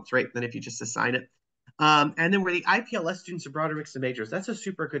response rate than if you just assign it. And then were the IPLS students a broader mix of majors? That's a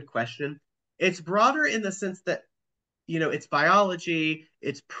super good question. It's broader in the sense that, it's biology,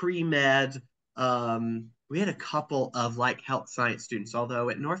 it's pre-med. We had a couple of like health science students, although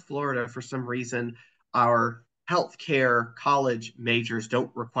at North Florida, for some reason, our healthcare college majors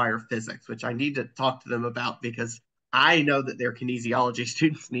don't require physics, which I need to talk to them about because I know that their kinesiology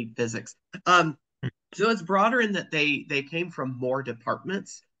students need physics. So it's broader in that they came from more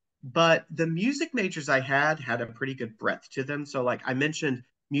departments, but the music majors I had a pretty good breadth to them. So like I mentioned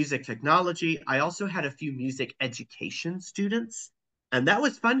music technology, I also had a few music education students. And that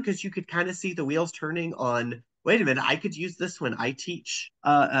was fun because you could kind of see the wheels turning on, wait a minute, I could use this when I teach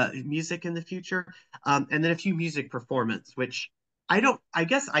music in the future. And then a few music performance, which I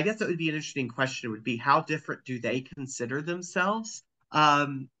guess that would be an interesting question would be how different do they consider themselves?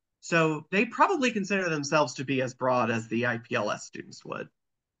 So they probably consider themselves to be as broad as the IPLS students would.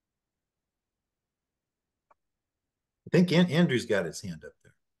 I think Andrew's got his hand up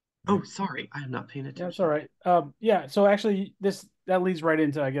there. Oh, Right? sorry, I am not paying Yeah, it's attention. all right. Yeah, so actually that leads right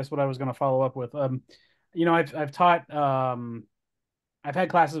into, I guess, what I was going to follow up with. I've taught I've had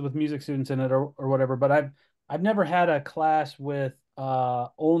classes with music students in it or whatever, but I've never had a class with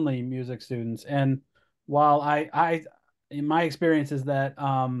only music students. And while I in my experience is that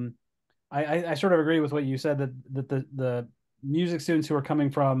I sort of agree with what you said that the music students who are coming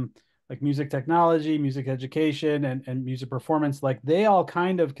from like music technology, music education, and music performance, like they all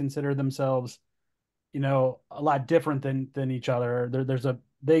kind of consider themselves, a lot different than each other.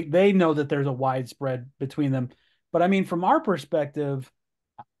 They know that there's a widespread between them. But I mean, from our perspective,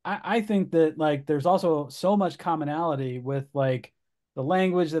 I think that like there's also so much commonality with like the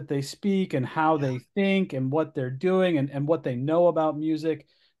language that they speak and how Yeah. they think and what they're doing and what they know about music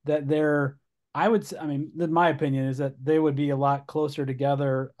that I would say, I mean, my opinion is that they would be a lot closer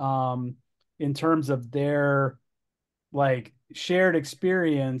together in terms of their like shared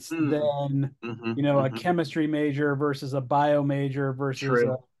experience Mm, than a mm-hmm. chemistry major versus a bio major versus a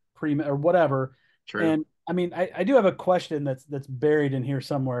True, pre or whatever. true. And I mean, I do have a question that's buried in here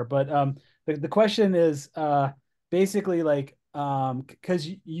somewhere, but the question is basically like because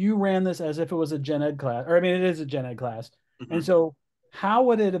you ran this as if it was a gen ed class, or I mean, it is a gen ed class, and Hmm. so how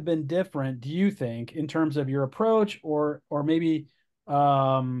would it have been different, do you think, in terms of your approach or maybe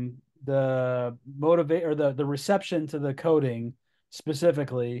the motivate or the reception to the coding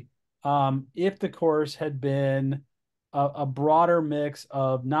specifically, if the course had been a broader mix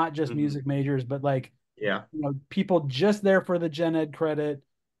of not just Hmm. music majors, but like, Yeah. people just there for the gen ed credit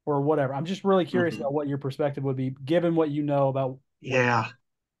or whatever. I'm just really curious Hmm. about what your perspective would be, given what you know about what. Yeah.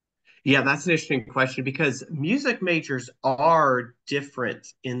 Yeah, that's an interesting question because music majors are different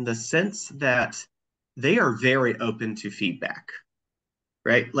in the sense that they are very open to feedback,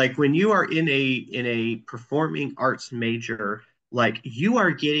 right? Like when you are in a performing arts major, like you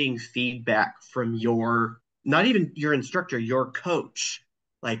are getting feedback from your not even your instructor, your coach,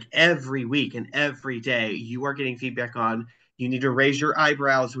 like every week and every day, you are getting feedback on you need to raise your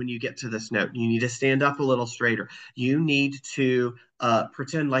eyebrows when you get to this note. You need to stand up a little straighter. You need to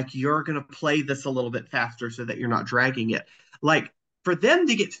pretend like you're going to play this a little bit faster so that you're not dragging it. Like for them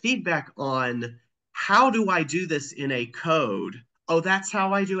to get feedback on how do I do this in a code, oh, that's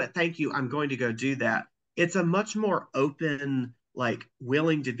how I do it. Thank you. I'm going to go do that. It's a much more open, like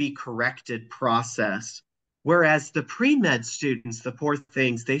willing to be corrected process. Whereas the pre med students, the poor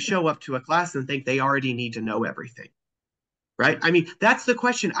things, they show up to a class and think they already need to know everything, right? I mean, that's the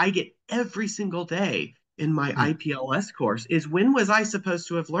question I get every single day in my Hmm. IPLS course is when was I supposed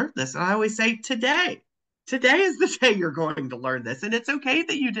to have learned this? And I always say today. Today is the day you're going to learn this. And it's okay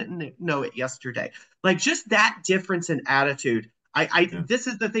that you didn't know it yesterday. Like just that difference in attitude. Yeah. This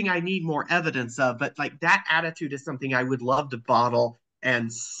is the thing I need more evidence of, but like that attitude is something I would love to bottle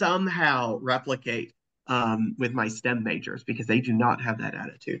and somehow replicate with my STEM majors because they do not have that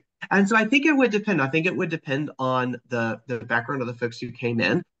attitude. And so I think it would depend. I think it would depend on the background of the folks who came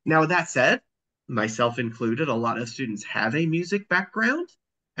in. Now, with that said, myself included, a lot of students have a music background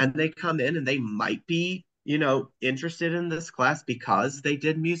and they come in and they might be, interested in this class because they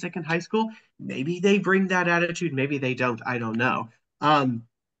did music in high school. Maybe they bring that attitude, maybe they don't. I don't know. And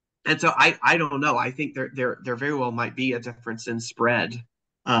so I don't know. I think there very well might be a difference in spread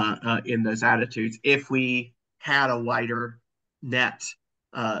in those attitudes if we had a wider net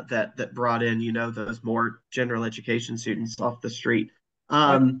that brought in, those more general education students off the street.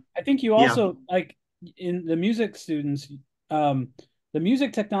 Well, Um, I think you yeah, also like in the music students, um, the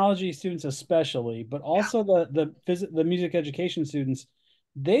music technology students especially, but yeah, also the music education students,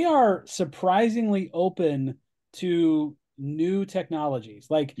 they are surprisingly open to new technologies,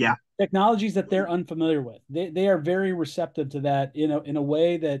 like yeah, technologies that they're unfamiliar with. They are very receptive to that in a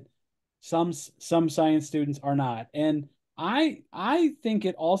way that some science students are not. And I think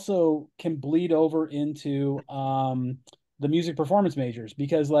it also can bleed over into the music performance majors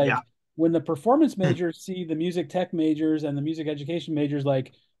because yeah, like when the performance majors see the music tech majors and the music education majors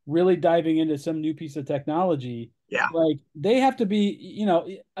like really diving into some new piece of technology, yeah, like they have to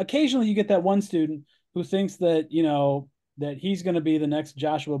be, occasionally you get that one student who thinks that, that he's going to be the next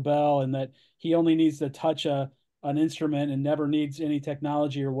Joshua Bell and that he only needs to touch an instrument and never needs any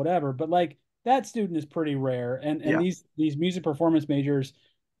technology or whatever. But like that student is pretty rare. And yeah, these music performance majors,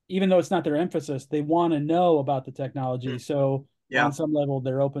 even though it's not their emphasis, they want to know about the technology. So yeah. on some level,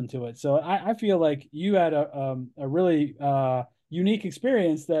 they're open to it. So I feel like you had a really unique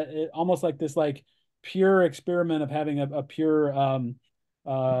experience that almost like this like pure experiment of having a pure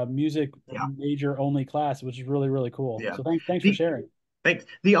music Yeah. major only class, which is really, really cool. Yeah. So thanks for The sharing. Thanks.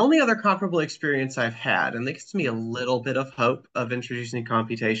 The only other comparable experience I've had, and this gives me a little bit of hope of introducing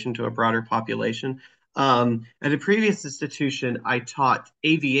computation to a broader population. At a previous institution, I taught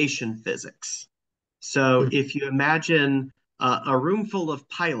aviation physics. So if you imagine a room full of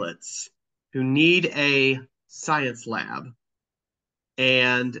pilots who need a science lab,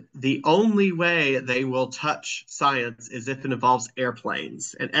 and the only way they will touch science is if it involves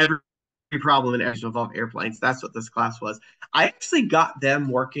airplanes, and every problem in aviation involves airplanes. That's what this class was. I actually got them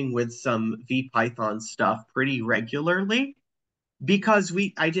working with some VPython stuff pretty regularly because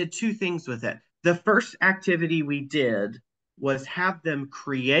I did two things with it. The first activity we did was have them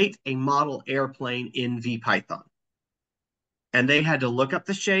create a model airplane in VPython. And they had to look up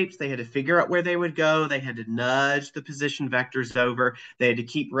the shapes. They had to figure out where they would go. They had to nudge the position vectors over. They had to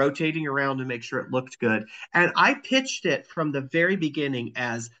keep rotating around to make sure it looked good. And I pitched it from the very beginning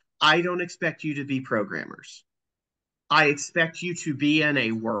as I don't expect you to be programmers. I expect you to be in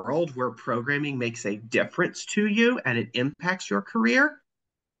a world where programming makes a difference to you and it impacts your career.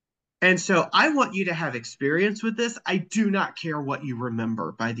 And so I want you to have experience with this. I do not care what you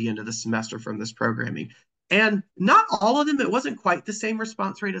remember by the end of the semester from this programming. And not all of them, it wasn't quite the same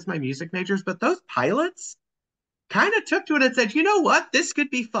response rate as my music majors, but those pilots kind of took to it and said, you know what? This could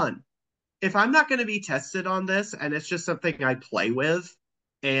be fun. If I'm not going to be tested on this and it's just something I play with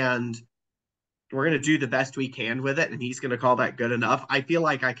and we're going to do the best we can with it and he's going to call that good enough, I feel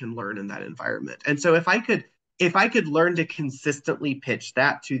like I can learn in that environment. And so if I could learn to consistently pitch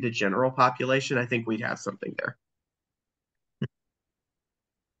that to the general population, I think we'd have something there.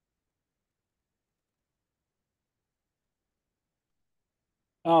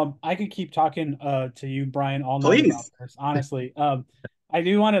 I could keep talking to you, Brian, all night about Please. this, honestly. I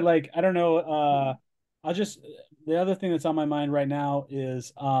do want to like, I don't know, I'll just the other thing that's on my mind right now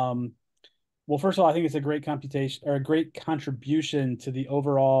is well, first of all, I think it's a great computation or a great contribution to the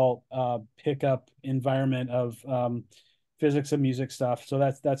overall PICUP environment of physics and music stuff. So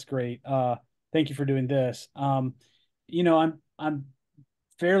that's great. Thank you for doing this. I'm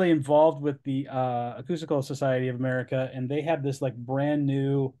fairly involved with the Acoustical Society of America, and they have this like brand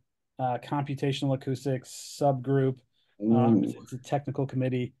new computational acoustics subgroup. Ooh. It's a technical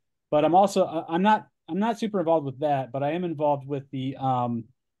committee, but I'm not super involved with that, but I am involved with the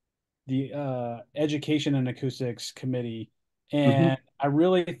education and acoustics committee, Mm-hmm. and I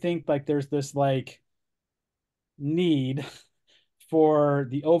really think like there's this like need for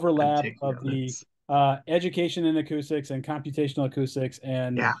the I'm overlap taking of the notes. education in acoustics and computational acoustics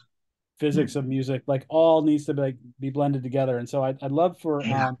and Yeah. physics Hmm. of music, like all needs to be blended together. And so I'd love for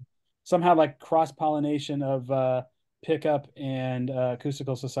Yeah. somehow like cross pollination of pickup and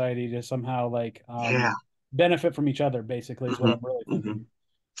acoustical society to somehow like Yeah. benefit from each other. Basically, is what Hmm. I'm really Hmm. thinking.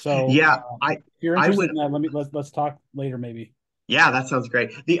 So Yeah. if you're I interested would in that, let's talk later maybe. Yeah, that sounds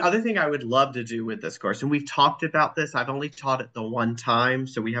great. The other thing I would love to do with this course, and we've talked about this, I've only taught it the one time,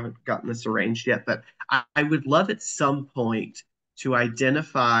 so we haven't gotten this arranged yet, but I would love at some point to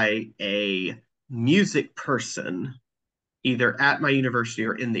identify a music person, either at my university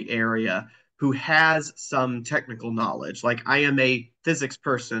or in the area, who has some technical knowledge. Like I am a physics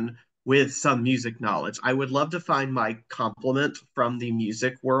person with some music knowledge. I would love to find my complement from the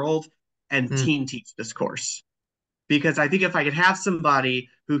music world and Mm. team teach this course because I think if I could have somebody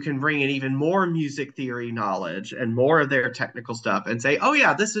who can bring in even more music theory knowledge and more of their technical stuff and say, oh,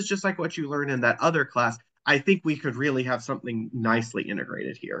 yeah, this is just like what you learned in that other class, I think we could really have something nicely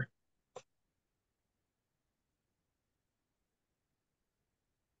integrated here.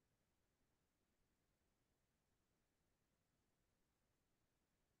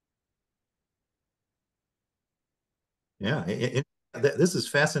 Yeah, this is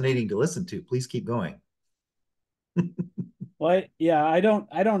fascinating to listen to. Please keep going. Well, yeah, I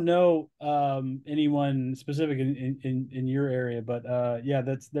don't know anyone specific in your area, but yeah,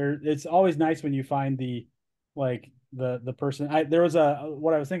 that's there. It's always nice when you find the like the person. There was a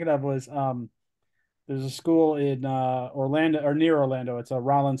what I was thinking of was there's a school in Orlando or near Orlando. It's a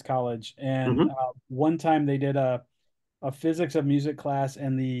Rollins College, and Mm-hmm. one time they did a physics of music class,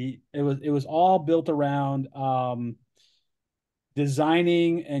 and it was all built around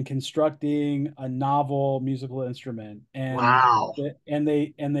designing and constructing a novel musical instrument, and Wow.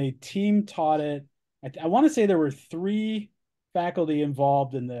 they team taught it. I want to say there were three faculty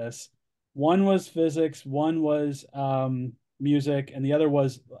involved in this. One was physics, one was music, and the other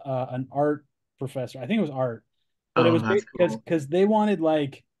was an art professor. I think it was art, but it Oh, was that's cool. because they wanted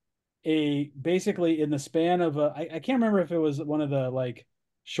like a basically in the span of I can't remember if it was one of the like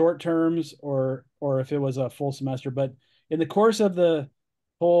short terms or if it was a full semester, but in the course of the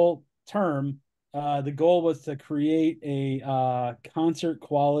whole term, the goal was to create a concert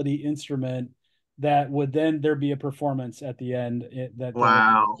quality instrument that would then there be a performance at the end that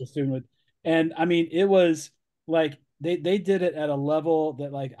Wow. the student would, and I mean it was like they did it at a level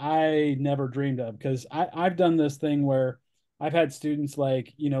that like I never dreamed of because I've done this thing where I've had students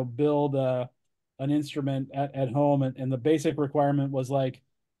like, build an instrument at home, and the basic requirement was like,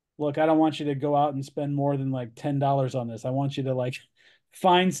 look, I don't want you to go out and spend more than like $10 on this. I want you to like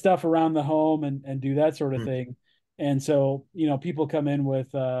find stuff around the home and do that sort of Hmm. thing. And so, people come in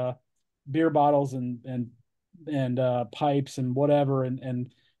with beer bottles and pipes and whatever,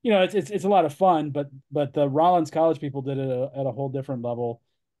 and it's a lot of fun, but the Rollins College people did it at a whole different level.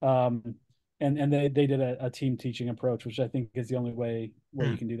 Um, and they did a team teaching approach, which I think is the only way you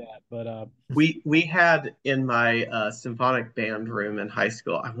Hmm. can do that. But We had in my symphonic band room in high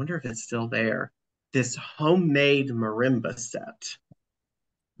school, I wonder if it's still there, this homemade marimba set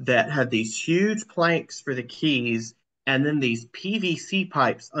that had these huge planks for the keys and then these PVC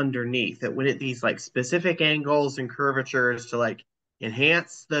pipes underneath that went at these like specific angles and curvatures to like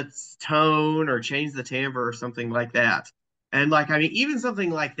enhance the tone or change the timbre or something like that. And like, I mean, even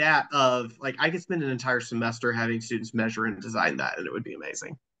something like that of like, I could spend an entire semester having students measure and design that, and it would be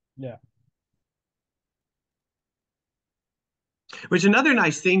amazing. yeah. Which another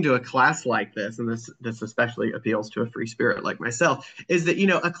nice thing to a class like this, and this especially appeals to a free spirit like myself, is that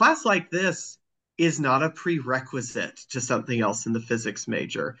a class like this is not a prerequisite to something else in the physics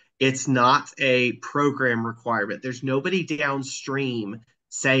major. It's not a program requirement. There's nobody downstream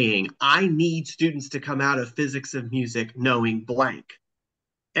saying, I need students to come out of physics of music knowing blank.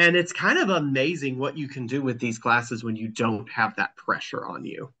 And it's kind of amazing what you can do with these classes when you don't have that pressure on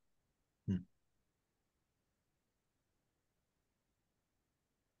you. Hmm.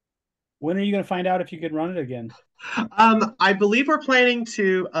 When are you going to find out if you can run it again? I believe we're planning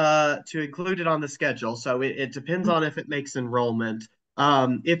to include it on the schedule, so it depends on if it makes enrollment.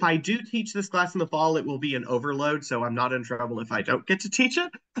 If I do teach this class in the fall, it will be an overload, so I'm not in trouble if I don't get to teach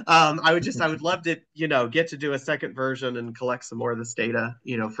it. I would love to, get to do a second version and collect some more of this data,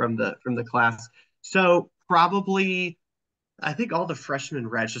 from the class. So probably I think all the freshmen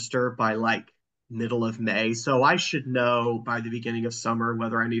register by like middle of May. So I should know by the beginning of summer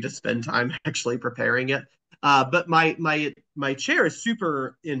whether I need to spend time actually preparing it. But my chair is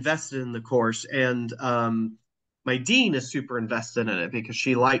super invested in the course, and my dean is super invested in it because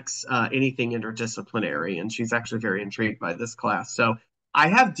she likes anything interdisciplinary, and she's actually very intrigued by this class. So I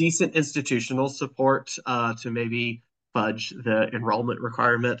have decent institutional support to maybe fudge the enrollment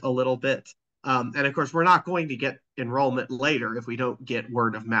requirement a little bit. And of course, we're not going to get enrollment later if we don't get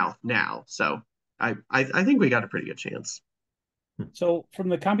word of mouth now. So I think we got a pretty good chance. So from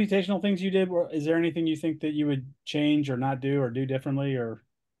the computational things you did, is there anything you think that you would change or not do or do differently or?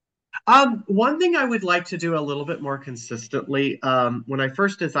 One thing I would like to do a little bit more consistently, when I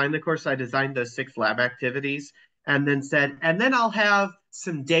first designed the course, I designed those 6 lab activities and then said, and then I'll have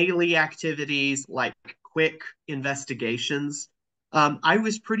some daily activities like quick investigations. I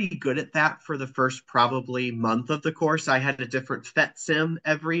was pretty good at that for the first probably month of the course. I had a different PhET sim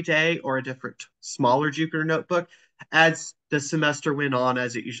every day or a different smaller Jupyter notebook. As the semester went on,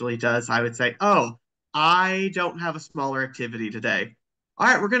 as it usually does, I would say, oh, I don't have a smaller activity today. all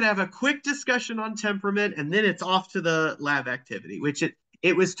right, we're going to have a quick discussion on temperament, and then it's off to the lab activity, which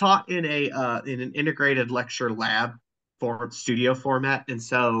it was taught in an integrated lecture lab for studio format, and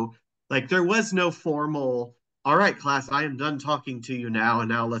so like there was no formal. All right, class, I am done talking to you now, and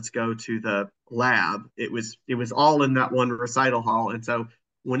now let's go to the lab. It was all in that one recital hall, and so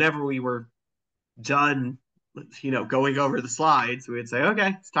whenever we were done, going over the slides, we would say,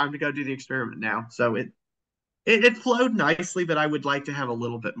 okay, it's time to go do the experiment now. So it flowed nicely, but I would like to have a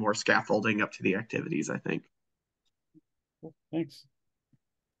little bit more scaffolding up to the activities, I think. Thanks.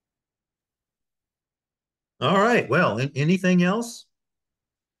 All right. Well, anything else?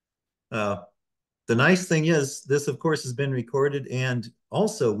 The nice thing is this, of course, has been recorded, and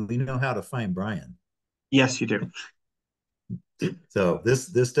also we know how to find Brian. Yes, you do. So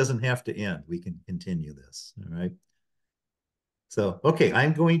this doesn't have to end. We can continue this. All right. So, okay,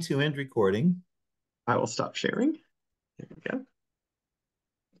 I'm going to end recording. I will stop sharing. There we go.